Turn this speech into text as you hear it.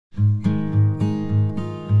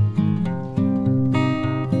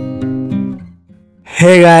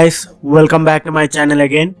Hey guys, welcome back to my channel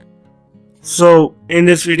again. So in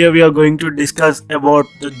this video we are going to discuss about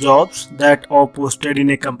the jobs that are posted in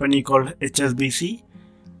a company called HSBC,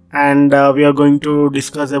 and we are going to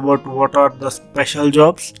discuss about what are the special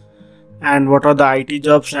jobs and what are the IT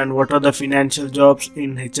jobs and what are the financial jobs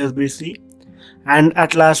in HSBC, and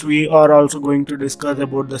at last we are also going to discuss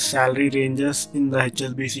about the salary ranges in the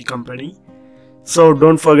HSBC company. So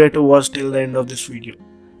don't forget to watch till the end of this video.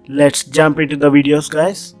 Let's jump into the videos,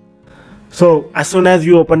 guys. So as soon as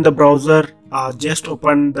you open the browser, just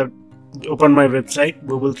open my website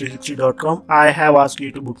google360.com. I have asked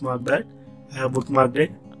you to bookmark that. I have bookmarked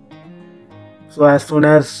it. So as soon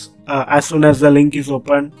as the link is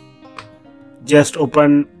open, just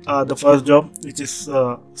open the first job, which is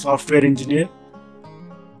software engineer.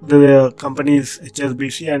 The company is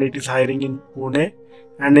HSBC and it is hiring in Pune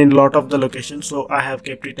and in lot of the locations. So I have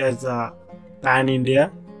kept it as pan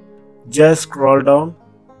India. Just scroll down.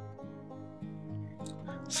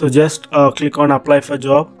 So just click on apply for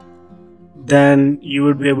job. Then you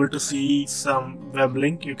would be able to see some web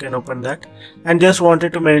link. You can open that. And just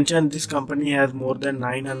wanted to mention, this company has more than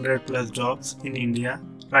 900 plus jobs in India.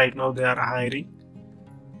 Right now they are hiring.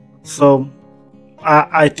 So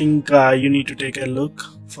I think you need to take a look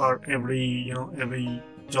for every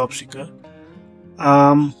job seeker.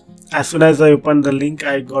 As soon as I opened the link,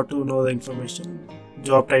 I got to know the information.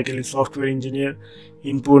 Job title is software engineer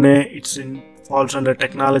in Pune. Falls under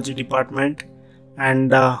technology department,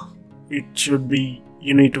 and it should be,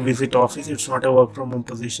 you need to visit office. It's not a work from home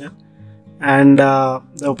position, and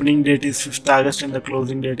the opening date is 5th August and the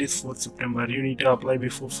closing date is 4th September. You need to apply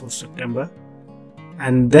before 4th September.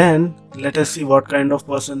 And then let us see what kind of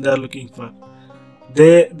person they are looking for.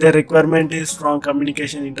 Their requirement is strong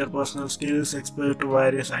communication, interpersonal skills, exposure to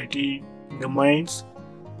various IT domains,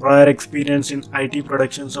 prior experience in IT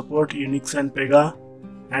production support, Unix and PEGA,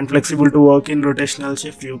 and flexible to work in rotational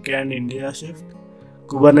shift, UK and India shift.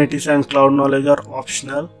 Kubernetes and cloud knowledge are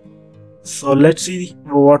optional. So let's see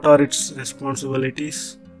what are its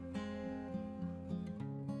responsibilities.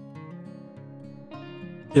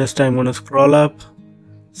 Just I'm gonna scroll up.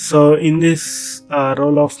 So in this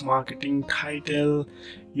role of marketing title,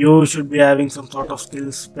 you should be having some sort of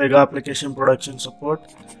skills: PEGA application production support,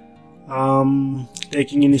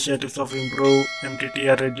 taking initiatives of improve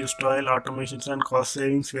MTTR, reduced oil, automations and cost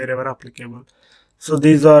savings wherever applicable. So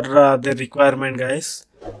these are the requirement, guys.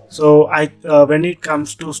 So when it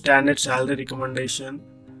comes to standard salary recommendation,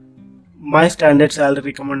 my standard salary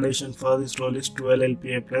recommendation for this role is 12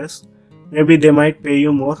 LPA plus. Maybe they might pay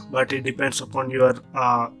you more, but it depends upon your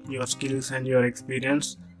skills and your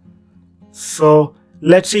experience. So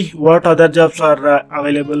let's see what other jobs are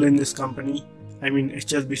available in this company. I mean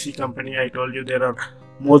HSBC company. I told you there are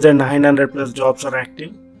more than 900 plus jobs are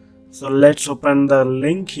active. So let's open the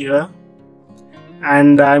link here,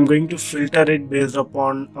 and I'm going to filter it based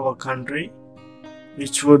upon our country,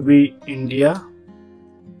 which would be India.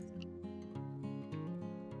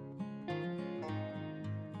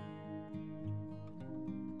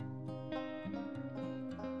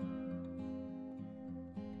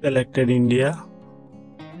 Selected India.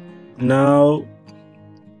 Now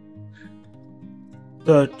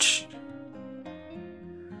search.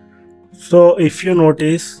 So if you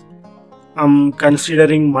notice, I'm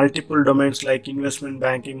considering multiple domains like investment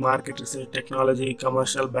banking, market research, technology,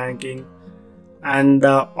 commercial banking, and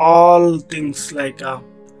all things like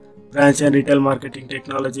branch and retail marketing,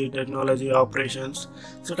 technology operations.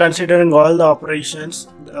 So considering all the operations,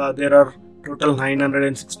 there are total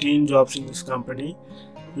 916 jobs in this company.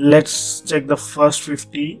 Let's check the first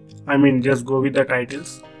 50. I mean, just go with the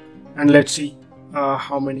titles and let's see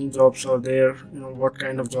how many jobs are there, what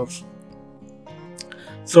kind of jobs.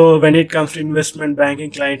 So when it comes to investment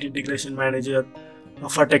banking, client integration manager.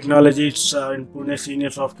 For technology, it's in Pune, senior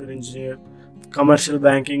software engineer. Commercial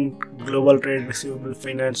banking, global trade, receivable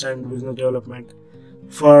finance and business development.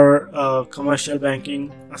 For commercial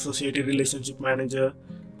banking, associated relationship manager.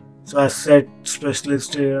 So asset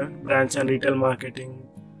specialist, branch and retail marketing.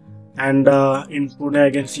 And in Pune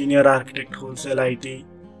again, senior architect, wholesale IT.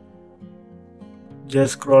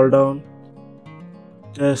 Just scroll down.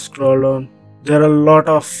 There are a lot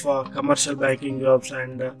of commercial banking jobs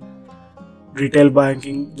and retail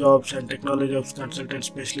banking jobs and technology jobs. Consultant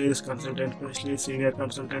specialist, senior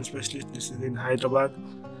consultant specialist. This is in Hyderabad,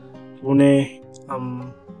 Pune.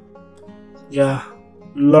 Yeah,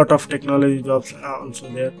 lot of technology jobs are also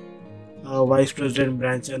there. Vice president,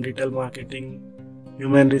 branch and retail marketing,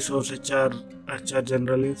 human resource, HR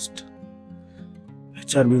generalist,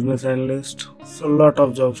 HR business analyst. So lot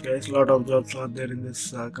of jobs, guys. Lot of jobs are there in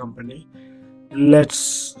this company.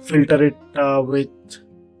 Let's filter it with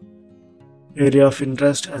area of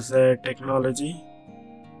interest as a technology.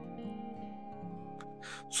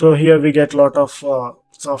 So here we get a lot of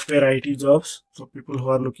software IT jobs, so people who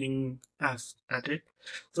are looking at it.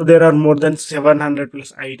 So there are more than 700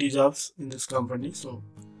 plus IT jobs in this company. So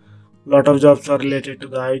a lot of jobs are related to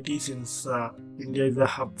the IT, since India is a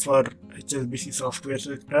hub for HSBC software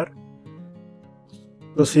sector.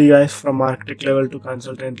 So see guys, from architect level to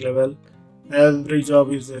consultant level, every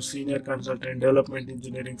job is a senior consultant, development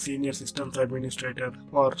engineering, senior systems administrator,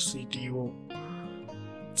 or CTO,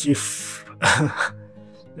 chief.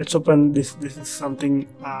 Let's open this. This is something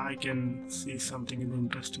I can see something is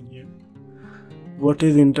interesting here. What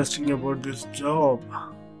is interesting about this job?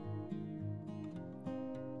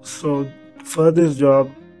 So for this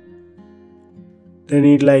job, they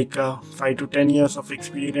need like 5 to 10 years of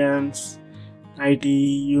experience. IT,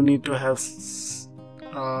 you need to have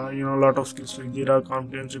a lot of skills like Jira,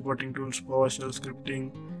 Confluence, reporting tools, PowerShell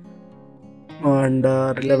scripting, and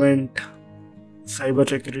relevant cyber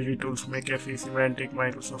security tools, McAfee, Semantic,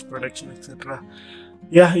 Microsoft Production, etc.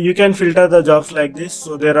 Yeah, you can filter the jobs like this.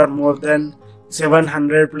 So there are more than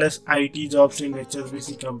 700 plus IT jobs in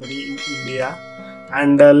HSBC company in India,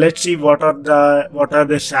 and let's see what are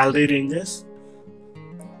the salary ranges.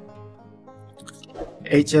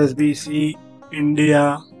 HSBC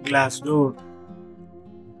India Glassdoor.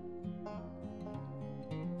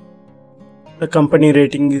 The company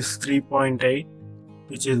rating is 3.8,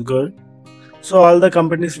 which is good. So all the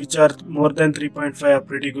companies which are more than 3.5 are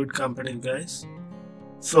pretty good companies, guys.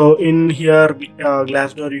 So in here,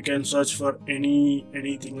 Glassdoor, you can search for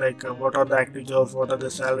anything like what are the active jobs, what are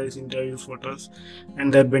the salaries, interviews, photos,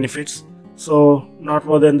 and their benefits. So not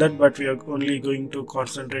more than that, but we are only going to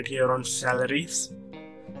concentrate here on salaries.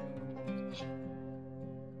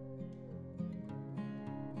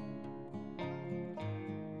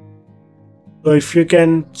 So if you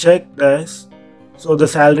can check this, so the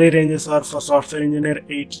salary ranges are for software engineer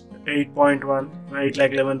 8.1,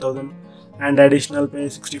 8,11,000, and additional pay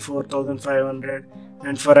 64,500.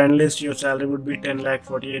 And for analyst, your salary would be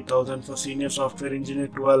 10,48,000. For senior software engineer,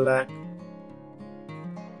 12 lakh.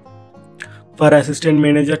 For assistant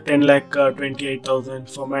manager, 10,28,000.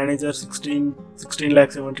 For manager,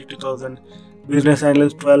 16,72,000. Business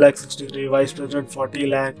analyst, 12,63,000. Vice president, 40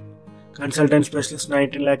 lakh. Consultant specialist,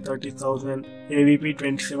 19,30,000. AVP,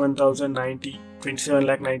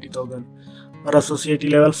 27,90,000. For associate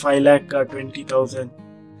level, 5,20,000.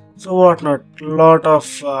 So whatnot, lot of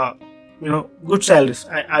good salaries.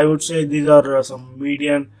 I would say these are some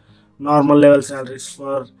median normal level salaries.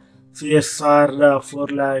 For CSR, 4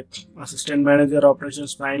 lakh. Assistant manager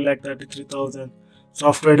operations, 9,33,000.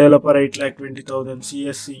 Software developer, 8,20,000.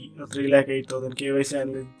 CSC, 3,08,000. KYC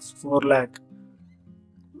analyst, 4 lakh.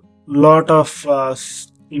 Lot of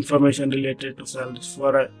information related to salaries.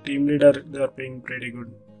 For a team leader, they are paying pretty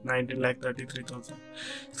good, 19,33,000.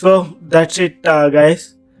 So that's it,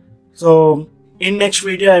 guys. So in next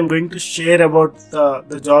video, I'm going to share about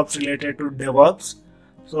the jobs related to DevOps.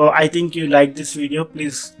 So I think you like this video.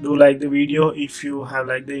 Please do like the video if you have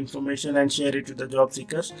liked the information, and share it with the job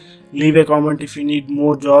seekers. Leave a comment if you need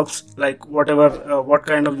more jobs, like whatever, what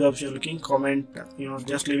kind of jobs you're looking. Comment,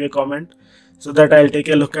 just leave a comment, so that I'll take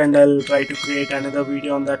a look and I'll try to create another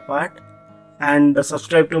video on that part. And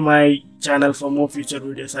subscribe to my channel for more future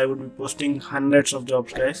videos. I would be posting hundreds of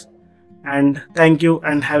jobs, guys. And thank you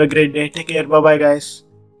and have a great day. Take care. Bye bye, guys.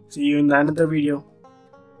 See you in another video.